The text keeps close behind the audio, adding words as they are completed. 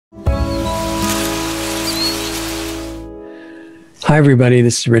Hi, everybody.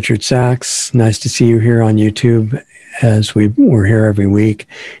 This is Richard Sachs. Nice to see you here on YouTube as we're here every week.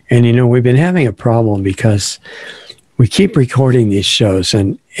 And, we've been having a problem because we keep recording these shows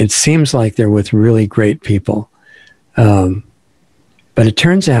and it seems like they're with really great people. But it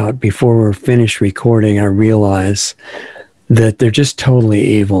turns out before we're finished recording, I realize that they're just totally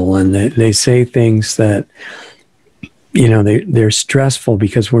evil and they say things that, they're stressful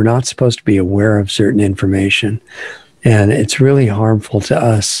because we're not supposed to be aware of certain information. And it's really harmful to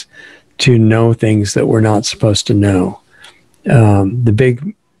us to know things that we're not supposed to know.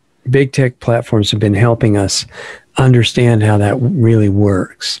 The big tech platforms have been helping us understand how that really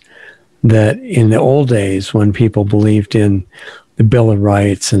works. That in the old days, when people believed in the Bill of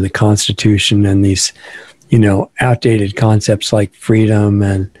Rights and the Constitution and these, outdated concepts like freedom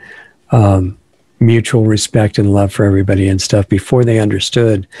and mutual respect and love for everybody and stuff, before they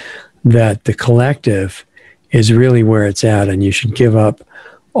understood that the collective is really where it's at, and you should give up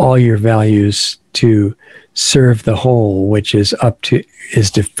all your values to serve the whole, which is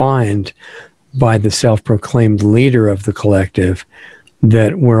defined by the self-proclaimed leader of the collective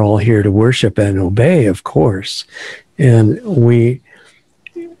that we're all here to worship and obey, of course. And we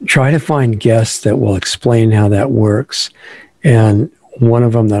try to find guests that will explain how that works. And one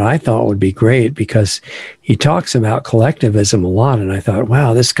of them that I thought would be great because he talks about collectivism a lot. And I thought,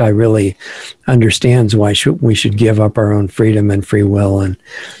 wow, this guy really understands why we should give up our own freedom and free will and,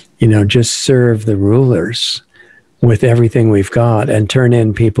 just serve the rulers with everything we've got and turn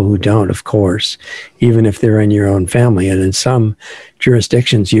in people who don't, of course, even if they're in your own family. And in some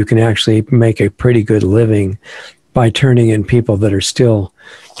jurisdictions, you can actually make a pretty good living by turning in people that are still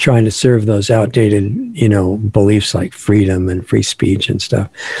trying to serve those outdated, beliefs like freedom and free speech and stuff.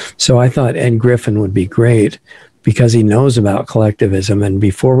 So I thought Ed Griffin would be great because he knows about collectivism. And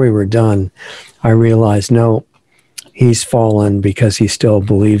before we were done, I realized, no, he's fallen because he still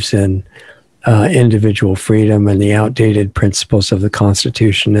believes in individual freedom and the outdated principles of the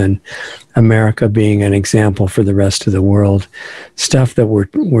Constitution and America being an example for the rest of the world. Stuff that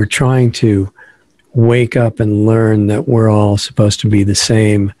we're trying to wake up and learn that we're all supposed to be the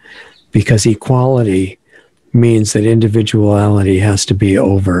same, because equality means that individuality has to be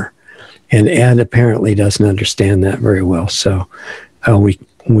over. And Ed apparently doesn't understand that very well. So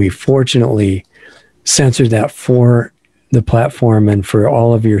we fortunately censored that for the platform and for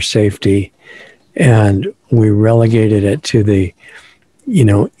all of your safety. And we relegated it to the,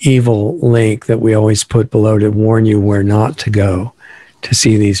 evil link that we always put below to warn you where not to go to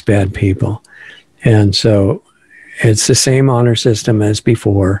see these bad people. And so it's the same honor system as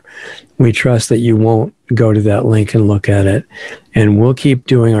before. We trust that you won't go to that link and look at it. And we'll keep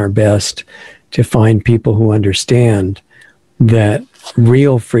doing our best to find people who understand that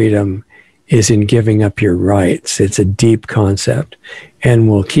real freedom is in giving up your rights. It's a deep concept. And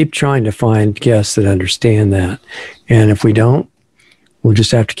we'll keep trying to find guests that understand that. And if we don't, we'll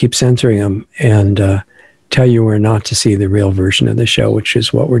just have to keep censoring them and tell you where not to see the real version of the show, which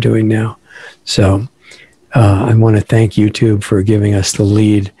is what we're doing now. So I want to thank YouTube for giving us the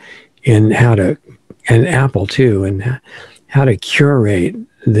lead in and Apple too, and how to curate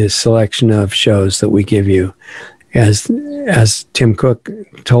this selection of shows that we give you. As Tim Cook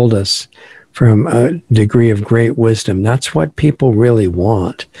told us, from a degree of great wisdom, that's what people really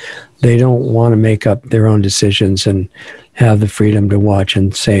want. They don't want to make up their own decisions and have the freedom to watch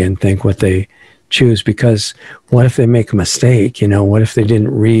and say and think what they choose, because what if they make a mistake? What if they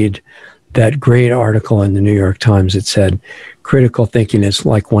didn't read that great article in the New York Times that said critical thinking is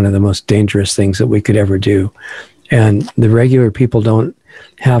like one of the most dangerous things that we could ever do. And the regular people don't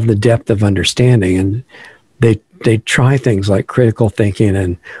have the depth of understanding, and they try things like critical thinking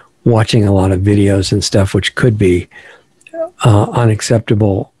and watching a lot of videos and stuff, which could be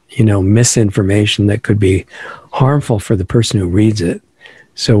unacceptable, misinformation that could be harmful for the person who reads it.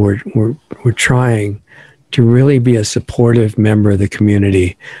 So we're trying to really be a supportive member of the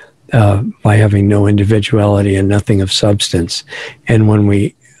community by having no individuality and nothing of substance. And when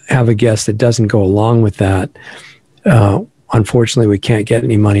we have a guest that doesn't go along with that, unfortunately, we can't get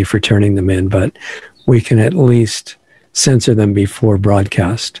any money for turning them in, but we can at least censor them before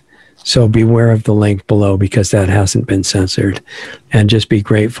broadcast. So beware of the link below, because that hasn't been censored. And just be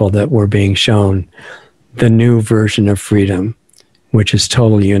grateful that we're being shown the new version of freedom, which is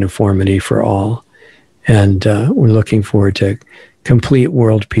total uniformity for all. And we're looking forward to complete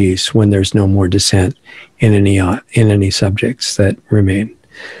world peace when there's no more dissent in any subjects that remain.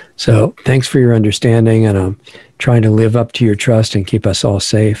 So thanks for your understanding, and I'm trying to live up to your trust and keep us all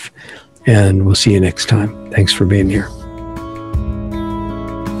safe. And we'll see you next time. Thanks for being here.